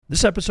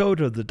This episode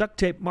of the Duct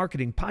Tape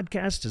Marketing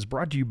Podcast is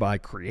brought to you by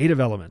Creative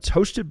Elements,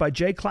 hosted by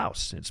Jay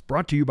Klaus. It's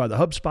brought to you by the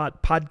HubSpot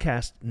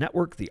Podcast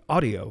Network, the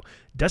audio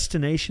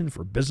destination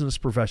for business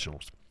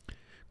professionals.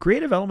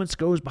 Creative Elements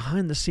goes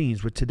behind the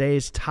scenes with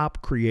today's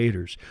top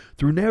creators.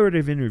 Through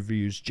narrative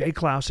interviews, Jay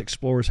Klaus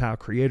explores how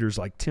creators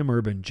like Tim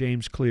Urban,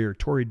 James Clear,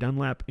 Tori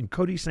Dunlap, and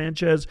Cody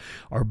Sanchez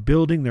are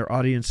building their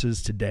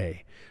audiences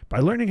today. By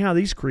learning how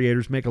these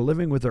creators make a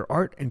living with their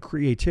art and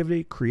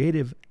creativity,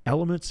 Creative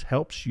Elements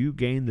helps you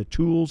gain the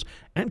tools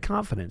and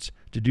confidence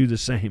to do the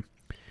same.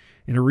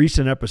 In a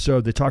recent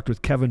episode, they talked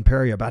with Kevin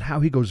Perry about how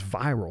he goes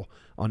viral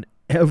on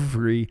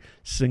every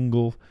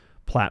single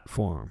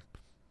platform.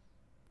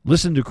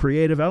 Listen to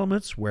Creative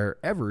Elements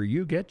wherever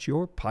you get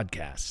your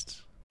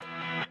podcasts.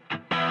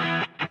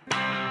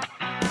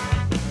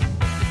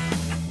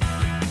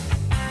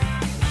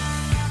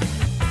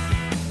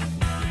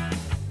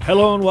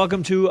 Hello and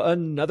welcome to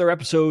another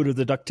episode of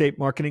the Duct Tape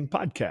Marketing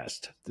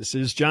Podcast. This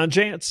is John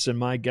Jantsch, and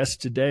my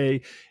guest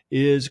today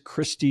is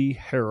Christy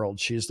Harold.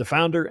 She is the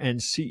founder and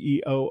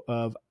CEO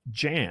of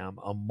Jam,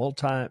 a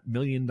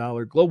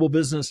multi-million-dollar global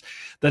business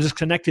that has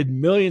connected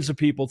millions of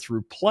people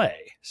through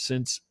play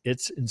since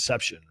its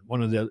inception,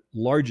 one of the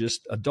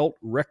largest adult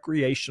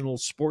recreational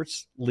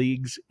sports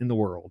leagues in the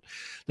world.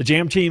 The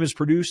Jam team has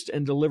produced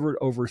and delivered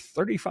over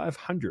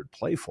 3,500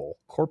 playful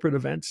corporate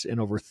events in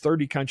over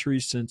 30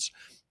 countries since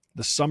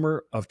the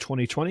summer of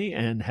 2020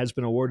 and has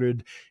been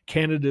awarded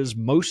Canada's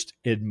Most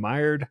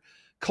Admired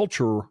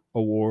Culture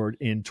Award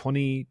in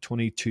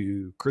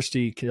 2022.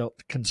 Christy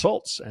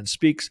consults and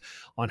speaks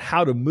on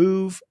how to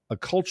move a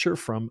culture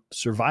from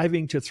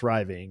surviving to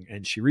thriving.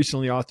 And she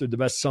recently authored the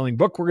best-selling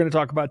book we're going to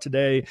talk about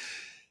today,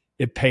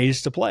 It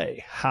Pays to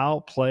Play: How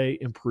Play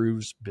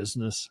Improves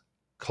Business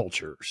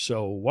Culture.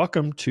 So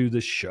welcome to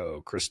the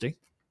show, Christy.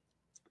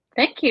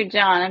 Thank you,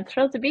 John. I'm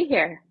thrilled to be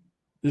here.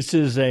 This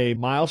is a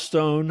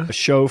milestone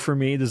show for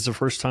me. This is the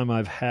first time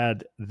I've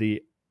had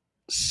the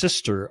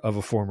sister of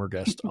a former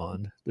guest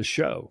on the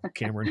show,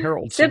 Cameron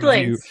Harold.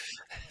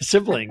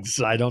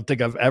 Siblings. I don't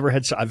think I've ever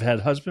had. I've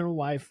had husband and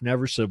wife,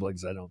 never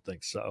siblings. I don't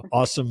think so.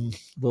 Awesome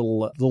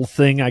little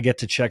thing I get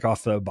to check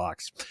off the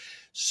box.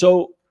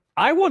 So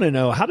I want to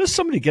know, how does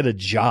somebody get a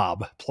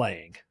job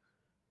playing?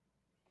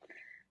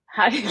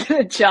 How do you get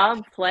a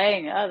job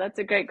playing? Oh, that's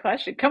a great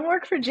question. Come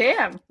work for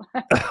Jam.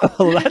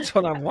 Well, that's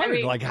what I'm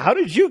wondering. How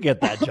did you get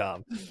that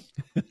job?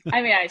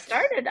 I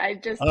started.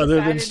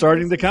 Other than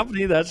starting the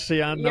company, that's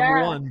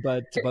number one.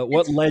 But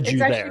what led you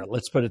there?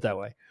 Let's put it that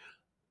way.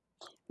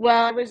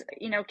 Well, it was,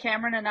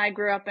 Cameron and I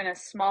grew up in a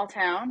small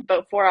town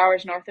about 4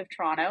 hours north of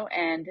Toronto.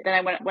 And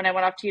then when I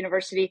went off to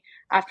university,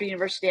 after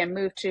university, I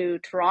moved to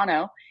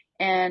Toronto.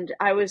 And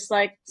I was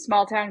like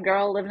small town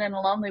girl living in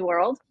a lonely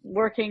world,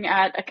 working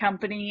at a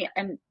company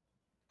and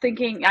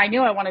thinking, I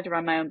knew I wanted to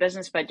run my own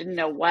business, but I didn't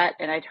know what.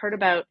 And I'd heard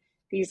about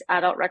these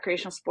adult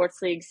recreational sports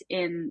leagues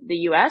in the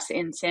US,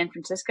 in San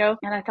Francisco.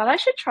 And I thought I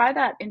should try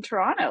that in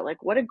Toronto.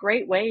 Like, what a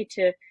great way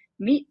to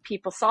meet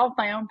people, solve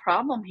my own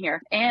problem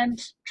here,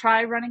 and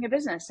try running a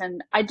business.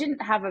 And I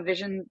didn't have a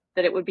vision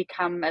that it would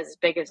become as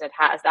big as it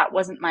has. That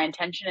wasn't my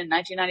intention in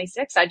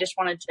 1996. I just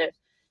wanted to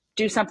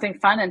do something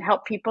fun and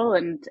help people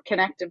and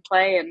connect and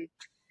play. And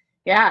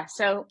yeah,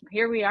 so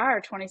here we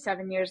are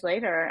 27 years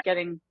later,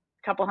 getting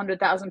a couple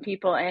 100,000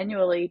 people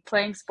annually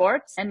playing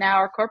sports. And now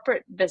our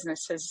corporate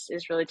business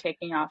is really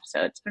taking off.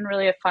 So it's been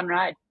really a fun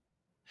ride.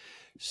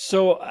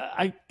 So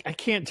I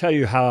can't tell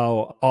you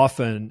how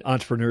often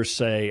entrepreneurs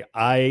say,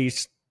 I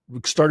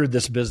started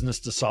this business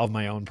to solve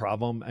my own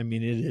problem. I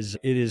mean,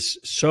 it is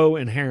so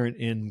inherent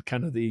in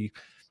kind of the,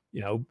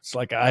 it's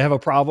like, I have a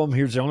problem.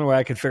 Here's the only way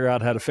I can figure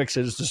out how to fix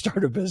it is to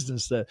start a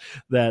business that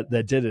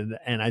did it.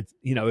 And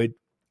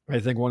I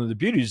think one of the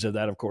beauties of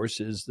that, of course,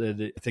 is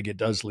that I think it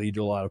does lead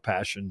to a lot of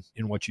passion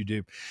in what you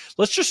do.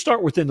 Let's just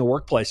start within the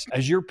workplace.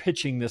 As you're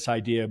pitching this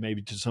idea,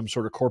 maybe to some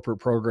sort of corporate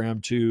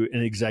program, to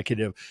an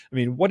executive, I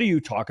mean, what do you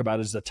talk about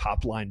as the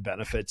top line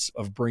benefits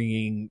of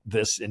bringing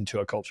this into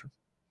a culture?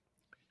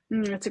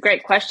 That's a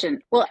great question.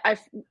 Well, I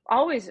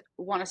always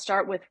want to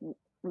start with,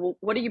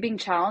 what are you being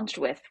challenged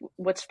with?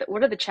 What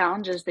are the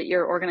challenges that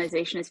your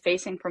organization is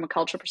facing from a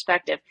culture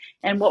perspective?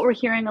 And what we're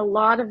hearing a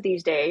lot of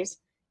these days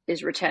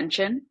is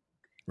retention.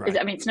 Right.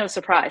 It's no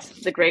surprise.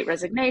 The Great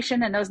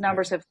Resignation, and those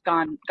numbers have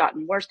gotten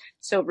worse.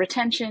 So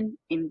retention,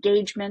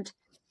 engagement,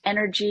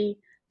 energy,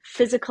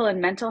 physical and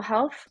mental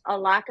health, a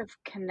lack of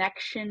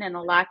connection and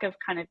a lack of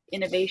kind of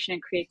innovation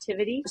and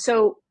creativity.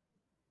 So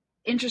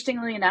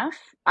interestingly enough,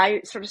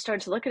 I sort of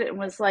started to look at it and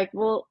was like,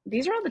 well,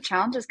 these are all the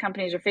challenges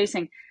companies are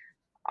facing.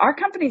 Our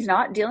company's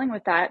not dealing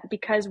with that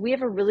because we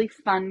have a really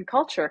fun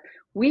culture.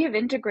 We have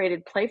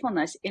integrated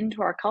playfulness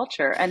into our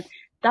culture. And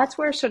that's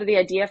where sort of the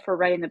idea for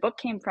writing the book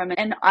came from.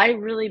 And I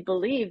really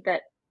believe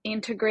that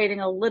integrating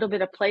a little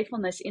bit of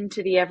playfulness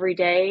into the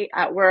everyday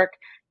at work,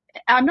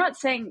 I'm not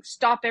saying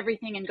stop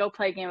everything and go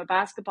play a game of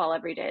basketball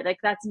every day. Like,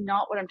 that's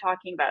not what I'm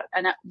talking about.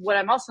 And what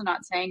I'm also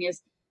not saying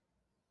is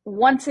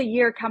once a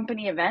year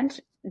company event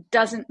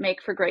doesn't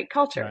make for great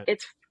culture. Right.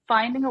 It's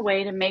finding a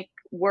way to make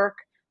work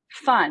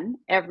fun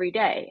every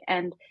day.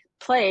 And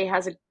play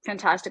has a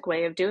fantastic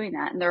way of doing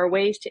that. And there are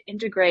ways to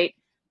integrate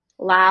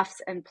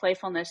laughs and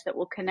playfulness that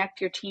will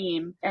connect your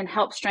team and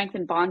help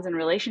strengthen bonds and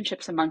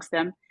relationships amongst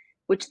them,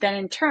 which then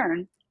in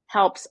turn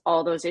helps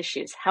all those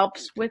issues,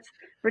 helps with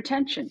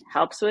retention,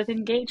 helps with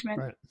engagement,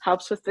 Right.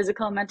 helps with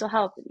physical and mental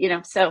health,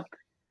 so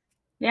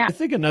yeah. I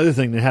think another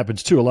thing that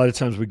happens too, a lot of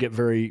times we get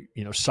very,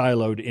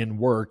 siloed in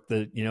work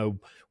that,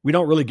 we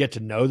don't really get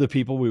to know the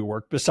people we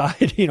work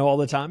beside, all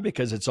the time,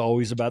 because it's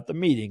always about the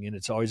meeting and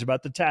it's always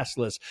about the task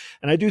list.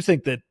 And I do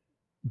think that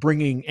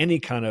bringing any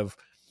kind of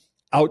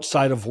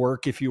outside of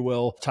work, if you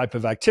will, type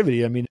of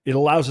activity, I mean, it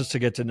allows us to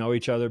get to know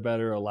each other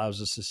better, allows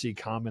us to see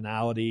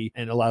commonality,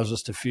 and allows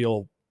us to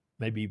feel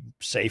maybe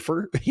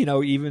safer,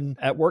 even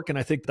at work. And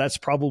I think that's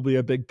probably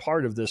a big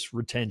part of this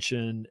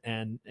retention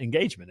and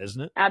engagement,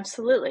 isn't it?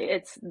 Absolutely.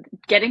 It's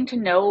getting to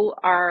know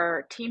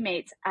our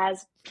teammates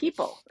as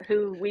people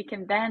who we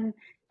can then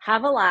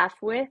have a laugh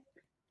with,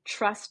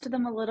 trust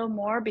them a little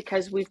more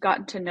because we've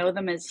gotten to know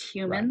them as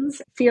humans,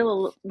 right.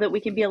 Feel that we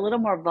can be a little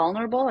more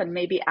vulnerable and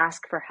maybe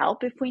ask for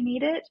help if we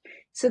need it.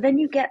 So then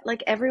you get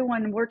like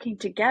everyone working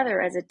together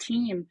as a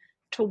team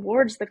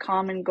towards the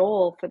common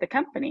goal for the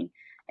company.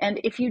 And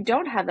if you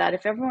don't have that,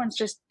 if everyone's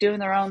just doing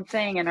their own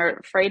thing and are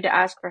afraid to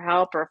ask for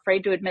help or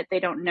afraid to admit they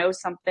don't know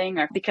something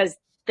or because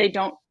they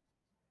don't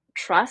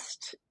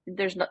trust,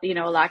 there's not,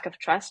 a lack of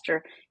trust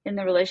or in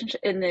the relationship,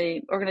 in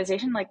the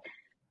organization, like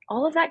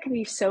all of that can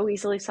be so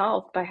easily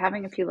solved by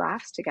having a few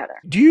laughs together.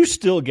 Do you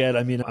still get,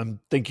 I'm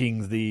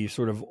thinking the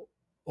sort of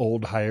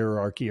old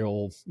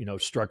hierarchical,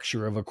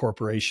 structure of a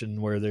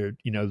corporation where they're,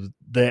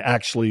 they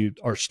actually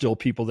are still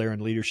people there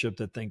in leadership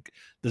that think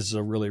this is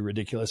a really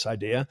ridiculous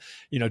idea,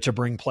 to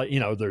bring play,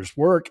 there's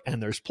work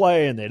and there's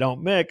play and they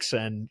don't mix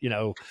and,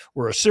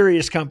 we're a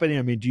serious company.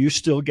 I mean, do you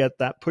still get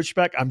that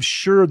pushback? I'm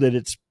sure that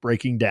it's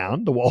breaking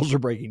down. The walls are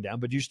breaking down,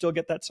 but do you still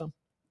get that some?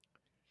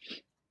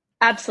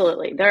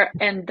 Absolutely.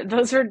 And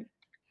those are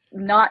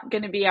not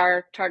going to be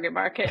our target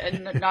market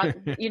and not,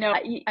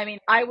 I mean,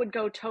 I would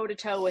go toe to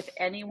toe with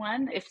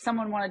anyone. If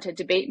someone wanted to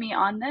debate me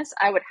on this,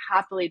 I would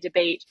happily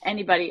debate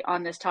anybody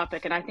on this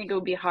topic. And I think it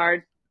would be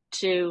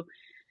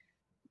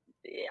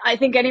I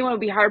think anyone would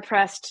be hard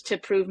pressed to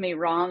prove me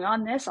wrong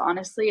on this,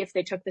 honestly, if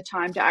they took the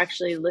time to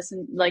actually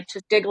listen, like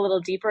to dig a little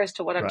deeper as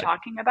to what I'm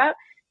talking about.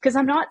 Because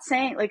I'm not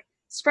saying like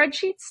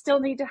spreadsheets still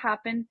need to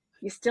happen.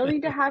 You still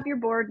need to have your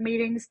board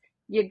meetings.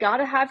 You got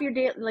to have your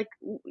day, like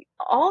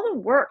all the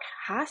work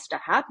has to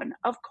happen,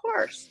 of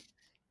course.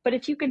 But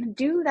if you can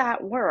do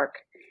that work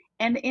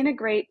and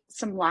integrate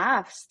some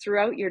laughs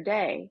throughout your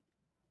day,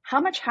 how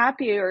much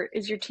happier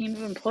is your team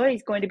of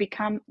employees going to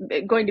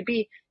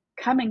be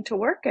coming to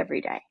work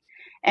every day?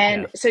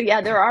 And so,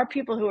 there are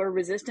people who are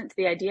resistant to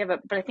the idea of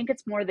it, but I think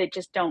it's more they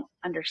just don't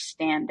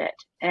understand it.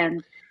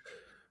 And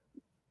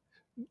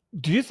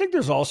do you think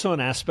there's also an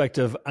aspect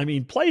of,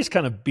 play is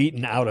kind of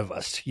beaten out of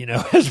us,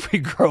 as we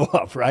grow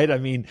up, right? I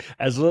mean,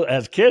 as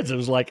kids, it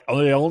was like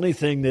the only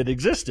thing that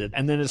existed.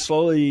 And then it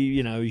slowly,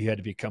 you had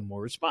to become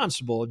more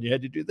responsible and you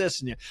had to do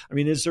this. And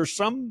is there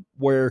some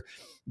where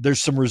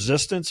there's some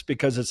resistance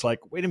because it's like,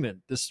 wait a minute,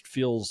 this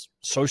feels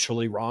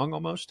socially wrong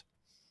almost?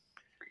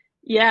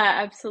 Yeah,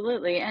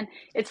 absolutely. And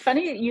it's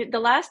funny, the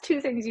last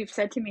two things you've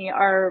said to me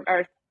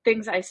are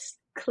things I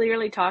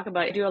clearly talk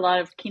about. I do a lot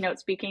of keynote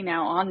speaking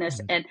now on this,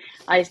 and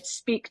I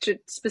speak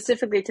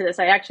specifically to this.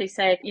 I actually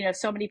say,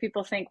 so many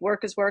people think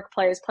work is work,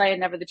 play is play, and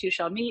never the two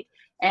shall meet.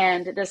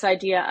 And this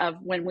idea of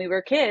when we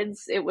were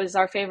kids, it was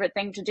our favorite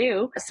thing to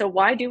do. So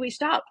why do we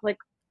stop? Like,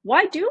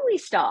 why do we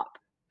stop?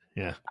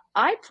 Yeah.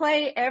 I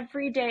play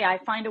every day. I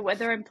find out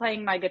whether I'm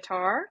playing my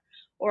guitar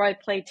or I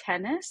play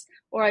tennis,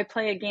 or I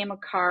play a game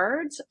of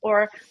cards,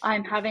 or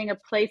I'm having a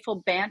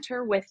playful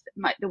banter with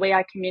the way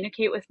I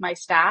communicate with my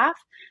staff.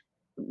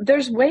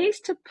 There's ways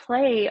to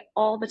play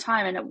all the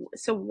time. And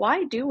so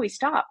why do we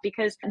stop?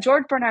 Because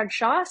George Bernard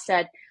Shaw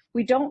said,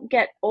 we don't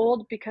get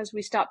old because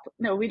we stop.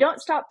 No, we don't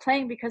stop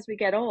playing because we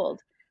get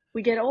old.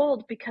 We get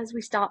old because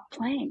we stop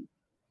playing.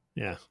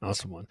 Yeah,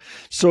 awesome one.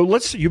 So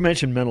you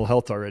mentioned mental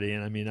health already.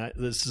 And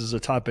this is a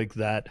topic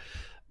that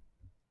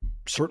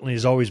certainly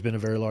has always been a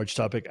very large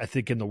topic. I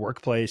think in the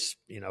workplace,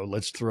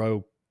 let's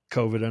throw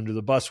COVID under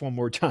the bus one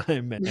more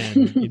time and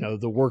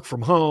the work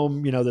from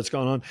home, that's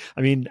going on.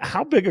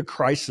 How big a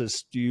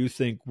crisis do you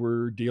think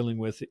we're dealing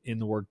with in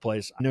the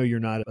workplace? I know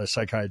you're not a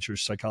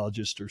psychiatrist,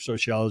 psychologist, or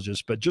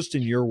sociologist, but just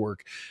in your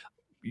work,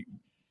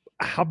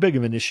 how big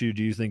of an issue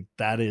do you think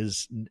that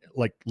is,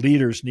 like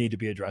leaders need to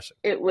be addressing?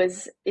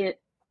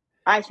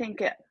 I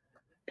think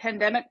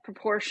pandemic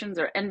proportions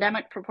or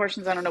endemic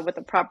proportions, I don't know what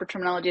the proper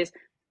terminology is,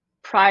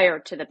 prior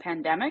to the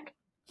pandemic,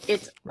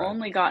 it's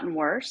only gotten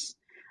worse.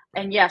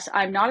 And yes,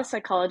 I'm not a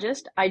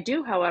psychologist. I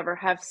do, however,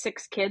 have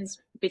 6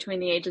 kids between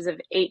the ages of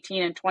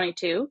 18 and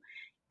 22.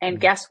 And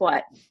guess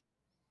what?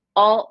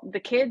 All the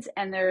kids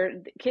and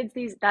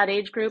that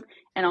age group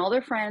and all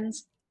their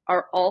friends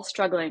are all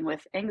struggling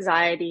with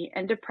anxiety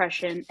and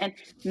depression and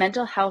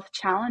mental health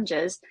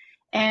challenges.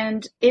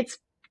 And it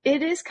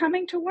is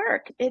coming to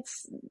work.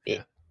 If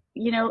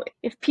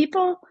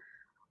people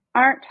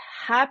aren't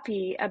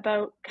happy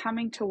about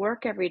coming to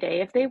work every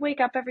day, if they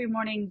wake up every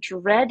morning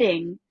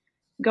dreading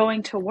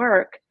going to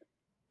work,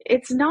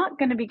 it's not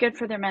going to be good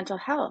for their mental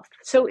health.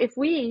 So if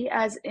we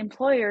as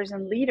employers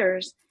and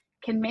leaders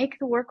can make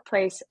the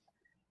workplace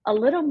a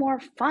little more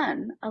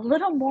fun, a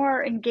little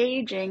more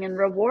engaging and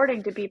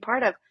rewarding to be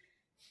part of,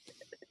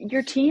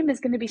 your team is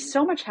going to be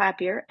so much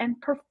happier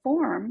and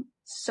perform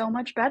so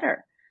much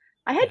better.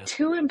 I had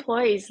 2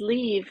 employees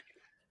leave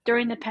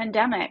during the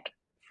pandemic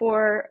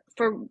for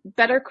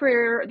better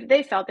career.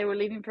 They felt they were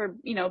leaving for,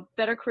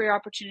 better career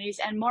opportunities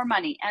and more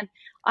money. And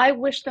I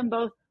wish them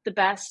both the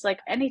best. Like,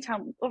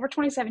 anytime, over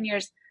 27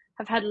 years,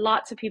 I've had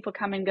lots of people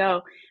come and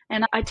go.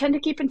 And I tend to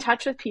keep in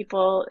touch with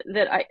people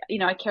that I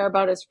care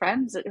about as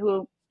friends,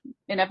 who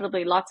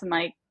inevitably lots of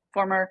my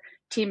former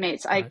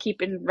teammates I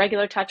keep in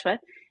regular touch with.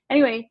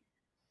 Anyway,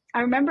 I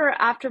remember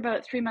after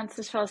about 3 months,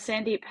 this fellow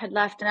Sandeep had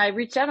left, and I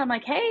reached out. I'm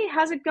like, "Hey,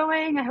 how's it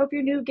going? I hope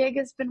your new gig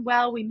has been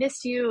well. We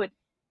miss you." And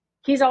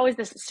he's always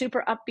this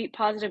super upbeat,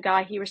 positive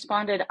guy. He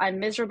responded, "I'm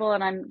miserable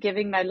and I'm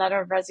giving my letter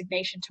of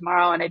resignation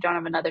tomorrow and I don't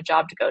have another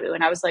job to go to."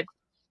 And I was like,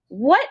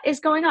 what is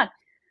going on?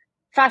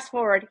 Fast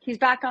forward, he's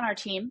back on our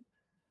team.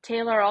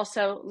 Taylor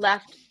also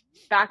left,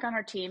 back on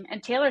our team.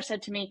 And Taylor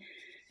said to me,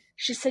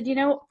 she said,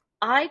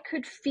 I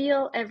could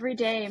feel every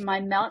day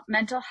my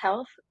mental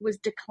health was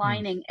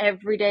declining.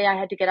 Every day I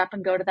had to get up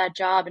and go to that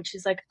job. And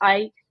she's like,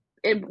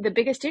 the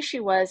biggest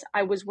issue was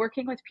I was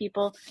working with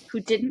people who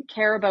didn't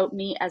care about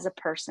me as a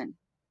person.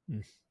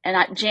 And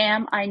at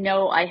Jam, I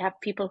know I have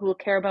people who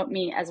care about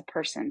me as a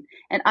person,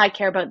 and I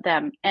care about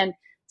them. And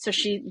so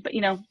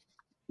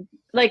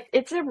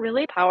it's a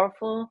really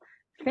powerful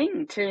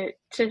thing to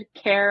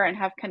care and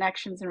have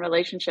connections and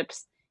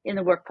relationships in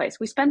the workplace.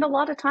 We spend a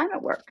lot of time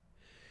at work.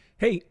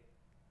 Hey,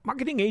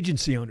 marketing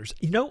agency owners,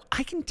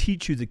 I can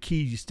teach you the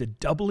keys to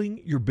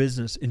doubling your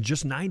business in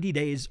just 90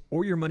 days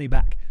or your money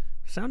back.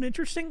 Sound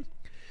interesting?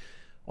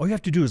 All you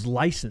have to do is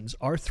license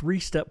our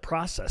 3-step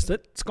process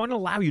that's going to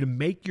allow you to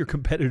make your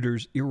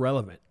competitors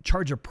irrelevant,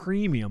 charge a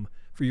premium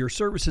for your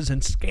services,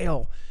 and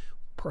scale,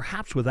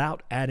 perhaps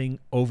without adding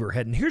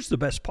overhead. And here's the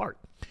best part.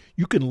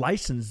 You can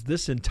license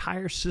this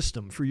entire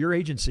system for your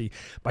agency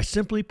by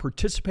simply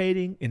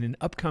participating in an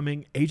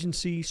upcoming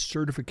agency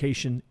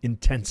certification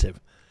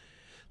intensive.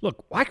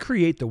 Look, why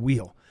create the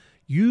wheel?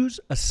 Use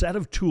a set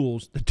of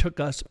tools that took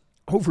us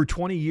over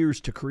 20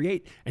 years to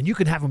create, and you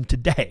can have them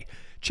today.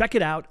 Check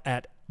it out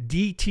at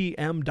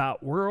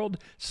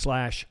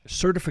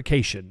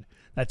dtm.world/certification.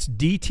 That's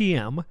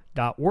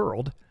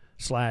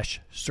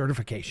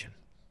dtm.world/certification.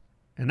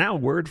 And now a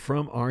word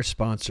from our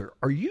sponsor.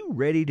 Are you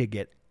ready to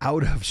get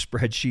out of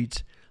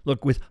spreadsheets?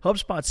 Look, with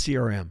HubSpot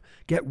CRM,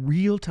 get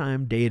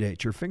real-time data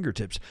at your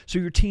fingertips so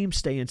your teams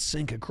stay in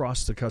sync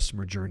across the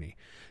customer journey.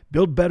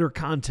 Build better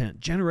content,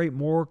 generate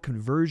more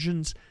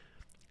conversions,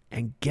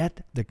 and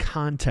get the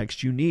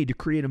context you need to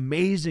create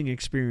amazing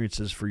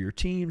experiences for your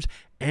teams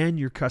and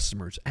your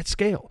customers at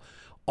scale,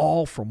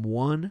 all from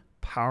one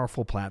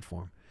powerful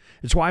platform.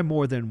 It's why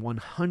more than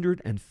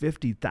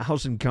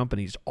 150,000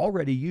 companies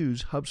already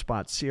use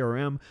HubSpot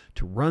CRM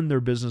to run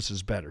their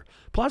businesses better.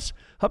 Plus,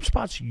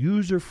 HubSpot's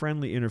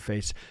user-friendly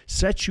interface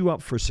sets you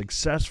up for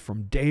success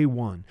from day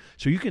one,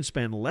 so you can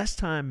spend less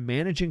time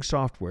managing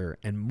software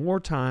and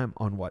more time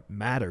on what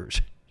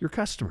matters, your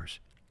customers.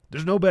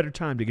 There's no better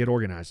time to get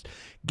organized.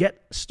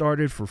 Get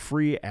started for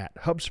free at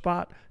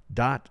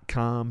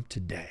HubSpot.com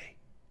today.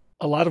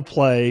 A lot of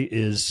play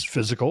is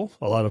physical.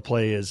 A lot of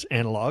play is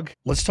analog.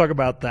 Let's talk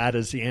about that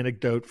as the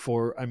anecdote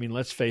for,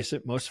 let's face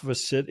it, most of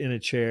us sit in a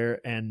chair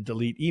and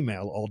delete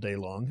email all day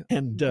long.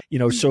 And,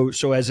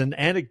 so as an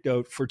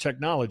anecdote for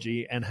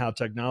technology and how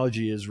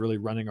technology is really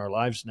running our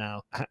lives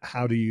now,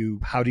 how do you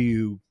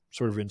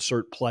sort of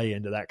insert play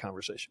into that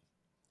conversation?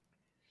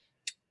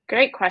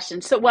 Great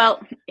question. So,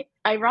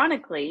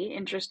 ironically,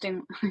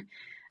 interesting,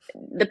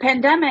 the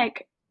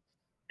pandemic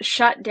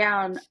shut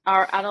down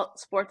our adult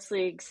sports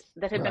leagues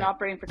that had been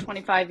operating for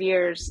 25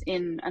 years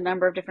in a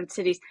number of different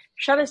cities,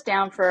 shut us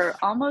down for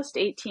almost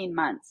 18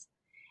 months.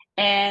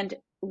 And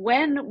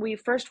when we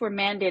first were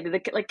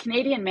mandated,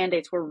 Canadian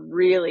mandates were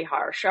really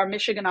harsh. Our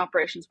Michigan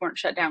operations weren't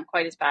shut down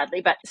quite as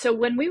badly. But so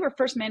when we were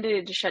first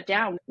mandated to shut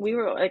down, we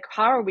were like,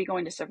 how are we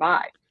going to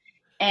survive?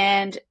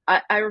 And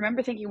I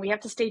remember thinking we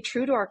have to stay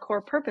true to our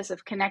core purpose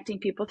of connecting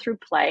people through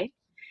play.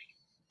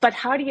 But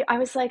I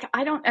was like,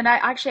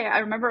 I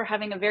remember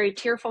having a very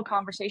tearful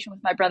conversation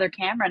with my brother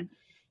Cameron.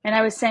 And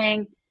he was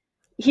saying,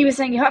 you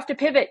have to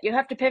pivot, you're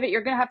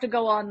going to have to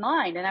go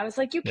online. And I was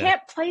like, you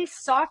can't play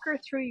soccer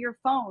through your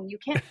phone. You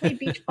can't play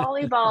beach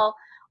volleyball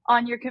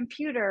on your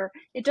computer.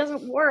 It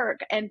doesn't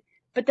work.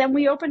 But then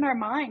we opened our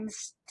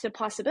minds to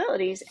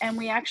possibilities, and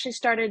we actually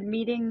started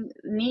meeting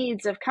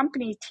needs of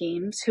company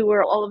teams who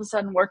were all of a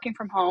sudden working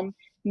from home,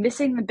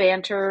 missing the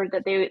banter,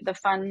 the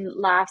fun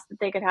laughs that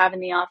they could have in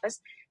the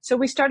office. So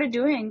we started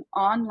doing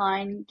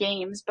online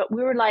games, but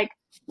we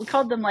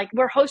called them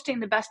we're hosting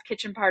the best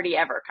kitchen party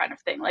ever kind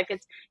of thing.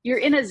 You're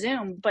in a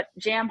Zoom, but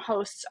Jam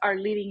hosts are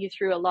leading you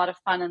through a lot of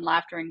fun and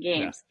laughter and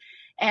games.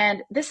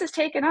 And this has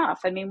taken off.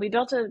 I mean, we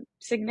built a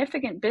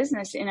significant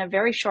business in a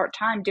very short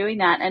time doing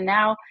that. And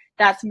now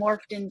that's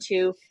morphed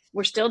into,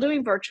 we're still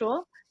doing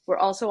virtual. We're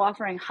also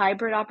offering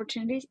hybrid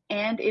opportunities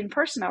and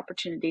in-person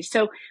opportunities.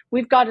 So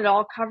we've got it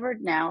all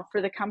covered now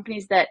for the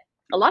companies that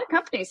a lot of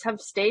companies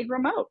have stayed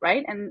remote,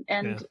 right?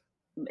 And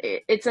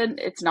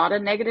it's not a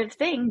negative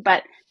thing,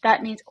 but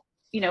that means,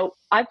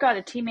 I've got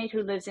a teammate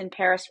who lives in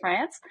Paris,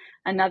 France,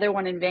 another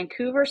one in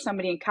Vancouver,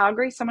 somebody in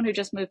Calgary, someone who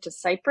just moved to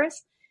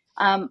Cyprus.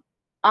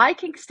 I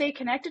can stay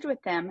connected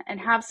with them and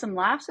have some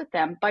laughs with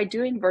them by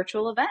doing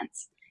virtual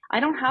events. I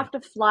don't have to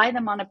fly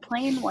them on a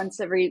plane once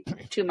every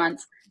 2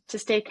 months to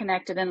stay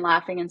connected and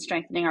laughing and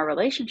strengthening our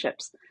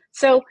relationships.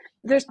 So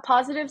there's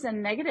positives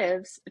and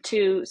negatives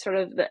to sort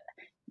of the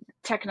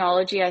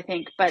technology, I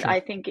think, but I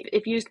think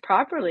if used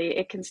properly,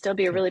 it can still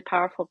be a really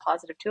powerful,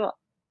 positive tool.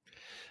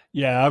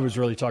 Yeah, I was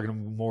really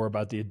talking more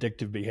about the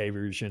addictive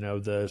behaviors,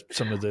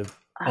 some of the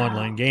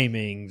online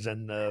gamings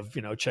and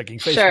the, checking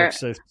Facebook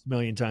 6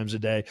 million times a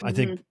day. I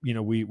think,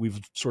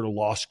 we've sort of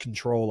lost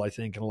control, I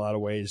think, in a lot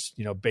of ways,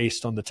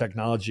 based on the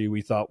technology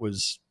we thought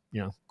was,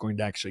 going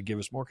to actually give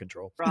us more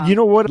control. Right.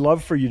 What I'd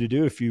love for you to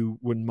do, if you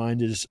wouldn't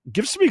mind, is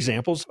give some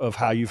examples of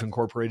how you've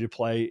incorporated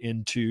play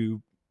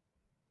into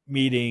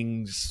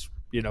meetings,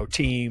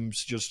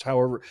 teams, just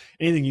however,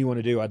 anything you want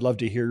to do. I'd love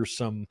to hear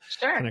some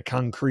kind of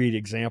concrete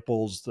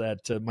examples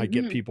that might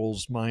get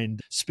people's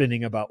mind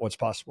spinning about what's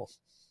possible.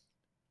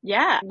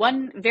 Yeah.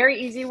 One very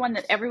easy one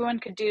that everyone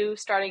could do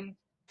starting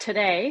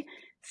today,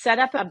 set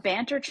up a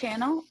banter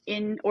channel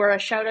or a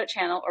shout out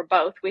channel or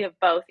both. We have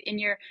both in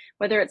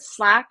whether it's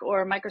Slack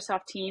or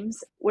Microsoft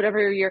Teams,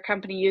 whatever your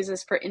company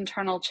uses for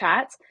internal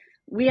chats.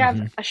 We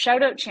have a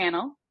shout out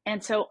channel.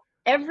 And so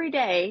every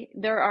day,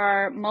 there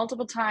are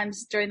multiple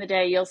times during the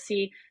day, you'll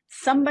see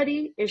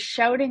somebody is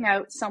shouting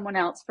out someone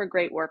else for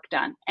great work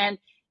done. And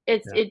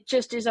it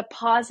just is a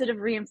positive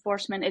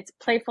reinforcement. It's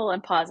playful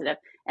and positive.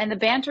 And the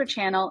banter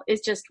channel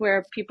is just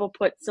where people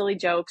put silly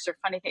jokes or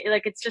funny things.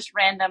 Like, it's just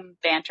random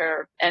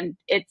banter, and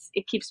it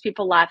keeps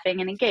people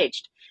laughing and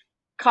engaged.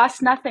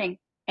 Costs nothing,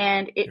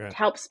 and it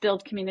helps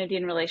build community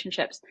and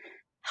relationships.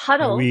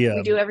 Huddle,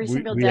 we do every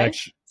single day.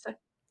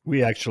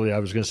 We actually, I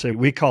was going to say,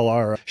 we call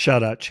our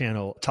shout out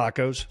channel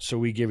tacos. So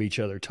we give each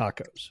other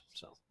tacos.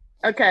 So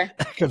okay,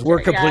 because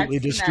we're completely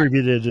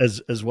distributed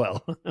as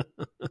well.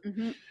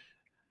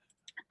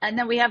 And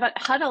then we have a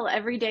huddle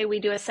every day. We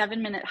do a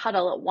 7-minute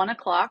huddle at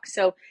 1:00.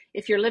 So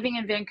if you're living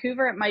in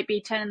Vancouver, it might be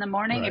 10 in the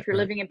morning. If you're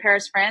living in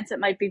Paris, France, it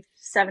might be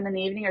 7 in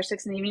the evening or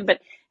 6 in the evening. But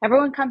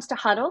everyone comes to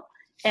huddle,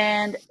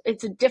 and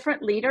it's a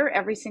different leader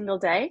every single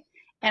day.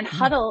 And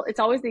huddle, it's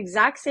always the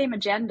exact same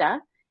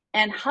agenda.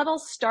 And huddle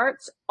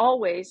starts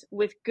always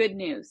with good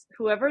news.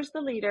 Whoever's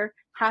the leader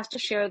has to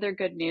share their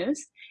good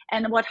news.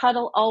 And what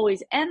huddle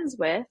always ends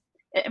with,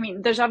 I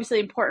mean, there's obviously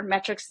important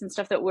metrics and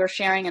stuff that we're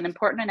sharing and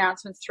important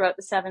announcements throughout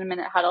the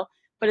 7-minute huddle,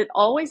 but it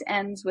always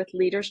ends with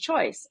leader's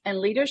choice. And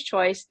leader's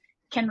choice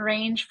can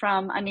range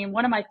from,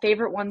 one of my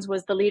favorite ones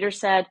was the leader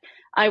said,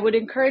 I would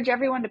encourage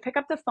everyone to pick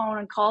up the phone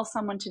and call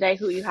someone today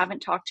who you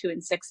haven't talked to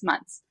in 6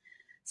 months.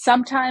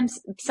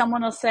 Sometimes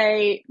someone will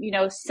say,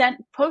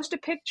 post a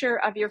picture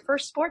of your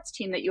first sports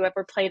team that you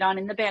ever played on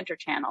in the banter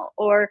channel,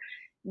 or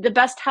the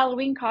best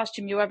Halloween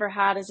costume you ever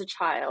had as a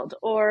child,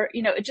 or,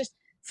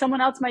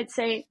 someone else might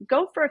say,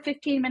 go for a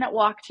 15-minute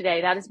walk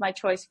today. That is my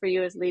choice for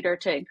you as leader,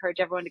 to encourage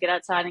everyone to get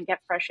outside and get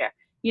fresh air.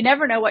 You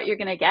never know what you're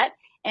going to get.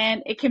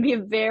 And it can be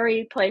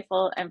very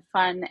playful and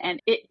fun.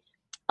 And it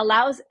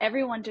allows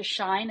everyone to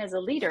shine as a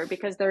leader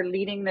because they're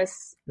leading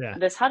this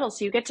huddle.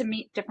 So you get to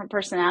meet different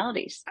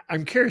personalities.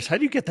 I'm curious, how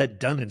do you get that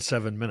done in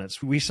 7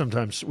 minutes? We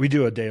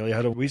do a daily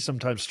huddle. We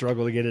sometimes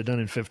struggle to get it done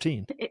in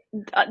 15.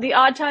 The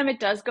odd time it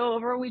does go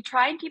over. We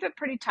try and keep it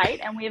pretty tight,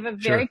 and we have a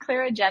very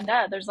clear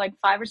agenda. There's like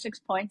 5 or 6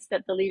 points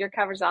that the leader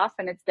covers off,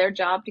 and it's their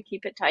job to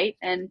keep it tight.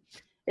 And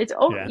it's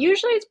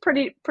usually it's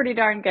pretty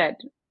darn good.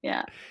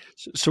 Yeah.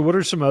 So what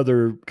are some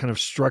other kind of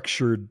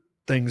structured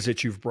things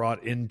that you've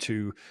brought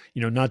into,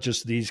 not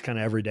just these kind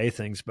of everyday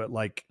things, but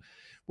like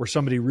where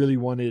somebody really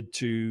wanted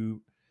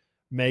to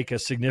make a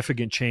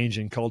significant change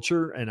in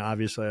culture? And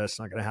obviously that's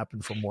not going to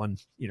happen from one,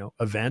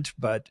 event,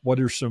 but what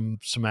are some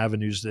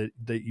avenues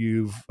that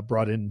you've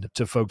brought in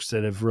to folks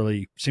that have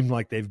really seemed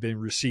like they've been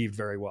received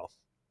very well?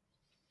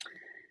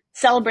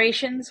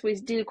 Celebrations. We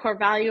do core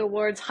value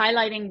awards,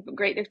 highlighting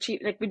great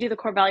achievement. Like, we do the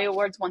core value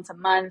awards once a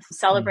month,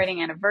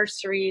 celebrating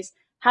anniversaries.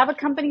 Have a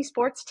company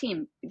sports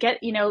team.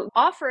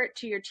 Offer it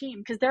to your team,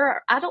 because there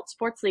are adult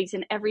sports leagues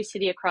in every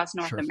city across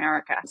North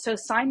America. So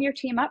sign your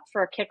team up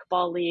for a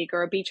kickball league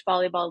or a beach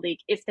volleyball league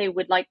if they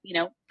would like,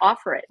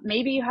 offer it.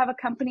 Maybe you have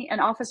an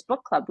office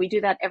book club. We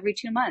do that every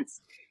 2 months.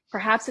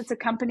 Perhaps it's a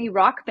company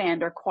rock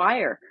band or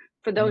choir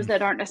for those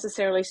that aren't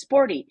necessarily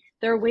sporty.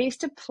 There are ways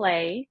to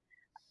play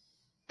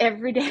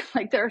every day.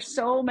 Like, there are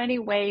so many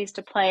ways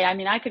to play.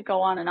 I could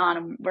go on,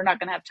 and we're not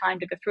going to have time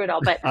to go through it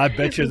all, but I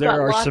bet you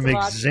there are some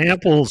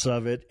examples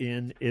of it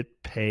in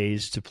It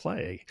Pays to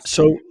Play.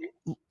 So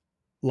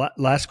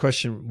last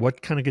question,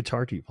 what kind of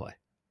guitar do you play?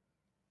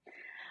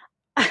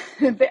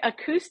 the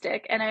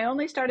acoustic, and I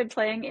only started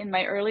playing in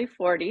my early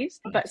 40s,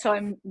 but so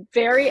I'm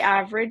very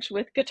average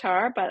with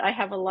guitar, but I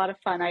have a lot of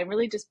fun. I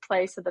really just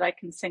play so that I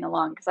can sing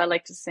along because I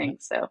like to sing.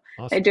 So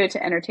Awesome. I do it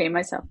to entertain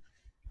myself.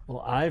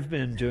 Well, I've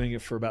been doing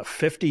it for about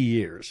 50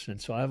 years. And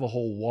so I have a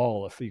whole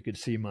wall, if you could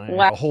see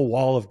Wow. a whole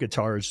wall of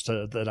guitars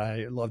that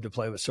I love to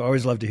play with. So I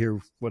always love to hear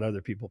what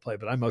other people play,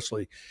 but I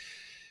mostly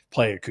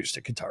play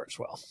acoustic guitar as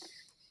well.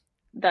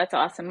 That's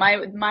awesome.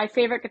 My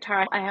favorite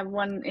guitar, I have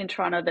one in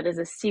Toronto that is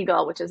a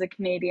Seagull, which is a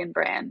Canadian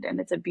brand, and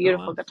it's a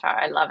beautiful guitar.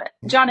 I love it.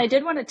 John, I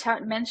did want to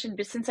mention,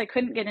 but since I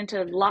couldn't get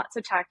into lots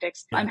of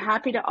tactics, I'm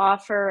happy to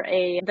offer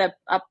a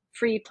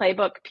free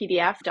playbook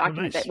PDF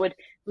document that would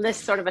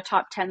list sort of a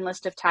top 10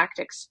 list of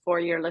tactics for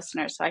your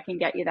listeners. So I can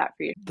get you that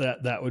for you.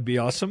 That would be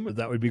awesome.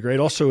 That would be great.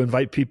 Also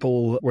invite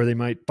people where they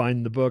might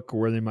find the book or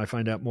where they might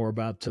find out more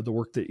about the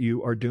work that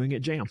you are doing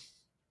at JAM.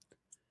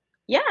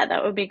 Yeah,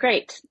 that would be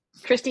great.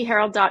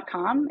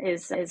 KristiHerold.com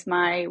is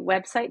my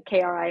website,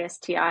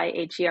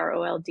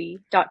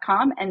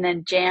 KristiHerold.com. And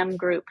then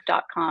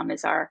jamgroup.com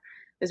is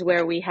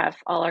where we have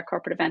all our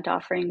corporate event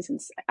offerings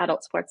and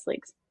adult sports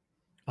leagues.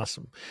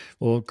 Awesome.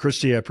 Well,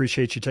 Kristi, I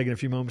appreciate you taking a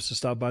few moments to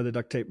stop by the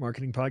Duct Tape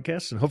Marketing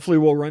Podcast. And hopefully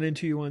we'll run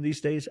into you one of these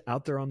days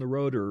out there on the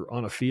road or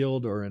on a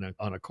field or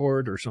on a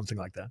court or something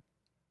like that.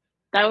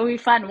 That would be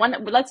fun.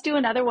 Let's do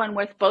another one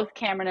with both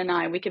Cameron and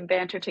I. We can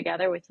banter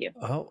together with you.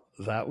 Oh,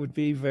 that would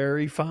be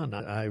very fun.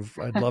 I'd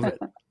love it.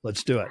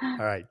 Let's do it. All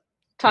right.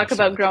 Talk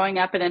about growing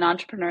up in an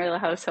entrepreneurial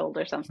household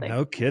or something.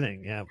 No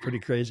kidding. Yeah, pretty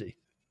crazy.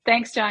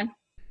 Thanks, John.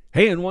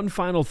 Hey, and one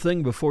final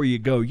thing before you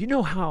go. You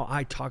know how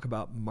I talk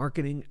about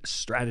marketing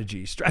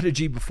strategy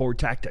before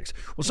tactics.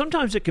 Well,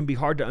 sometimes it can be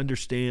hard to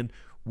understand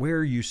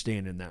where you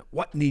stand in that,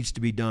 what needs to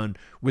be done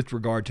with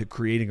regard to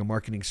creating a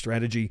marketing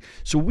strategy.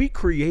 So we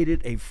created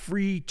a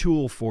free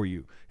tool for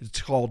you.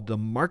 It's called the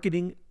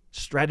Marketing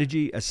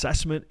Strategy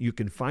Assessment. You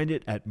can find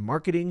it at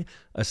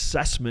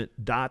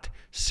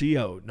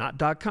marketingassessment.co,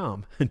 not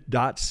 .com,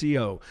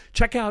 .co.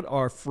 Check out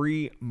our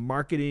free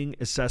marketing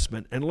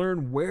assessment and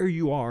learn where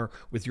you are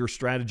with your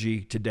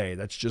strategy today.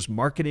 That's just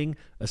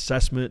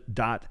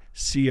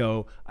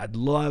marketingassessment.co. I'd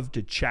love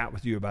to chat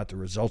with you about the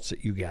results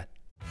that you get.